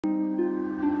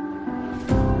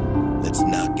let's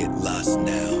not get lost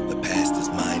now. The past is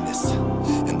minus,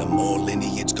 and the Moor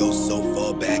lineage goes so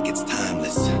far back it's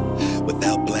timeless.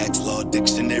 Without Black's Law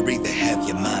Dictionary, they have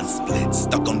your mind split.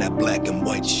 Stuck on that black and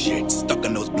white shit, stuck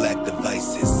on those black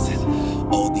devices.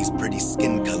 All these pretty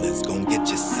skin colors gon' get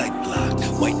your sight blocked.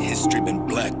 White history been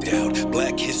blacked out,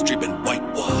 black history been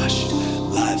whitewashed.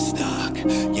 Livestock,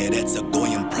 yeah, that's a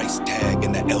goyim price tag.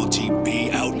 And the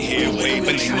LGB out here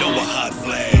waving they Noahhide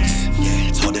flags. Yeah,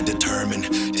 it's hard to determine,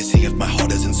 to see if my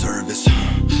heart is in service.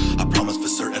 I promise for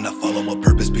certain I follow a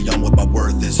purpose beyond what my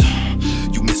worth is.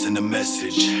 You missing the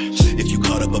message if you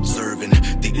caught up observing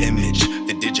the image,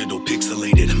 the digital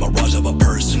pixelated mirage of a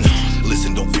person.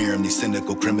 Listen, don't fear them, these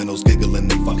cynical criminals giggling,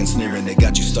 they fucking sneering. They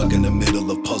got you stuck in the middle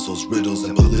of puzzles, riddles,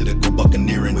 and political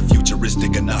buccaneering. With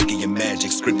futuristic Enochian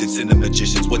magik, scripted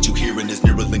cinemagicians. What you hearing is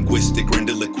neurolinguistic,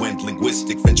 grandiloquent,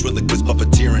 linguistic, ventriloquist,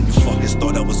 puppeteering. You fuckers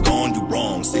thought I was gone, you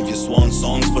wrong.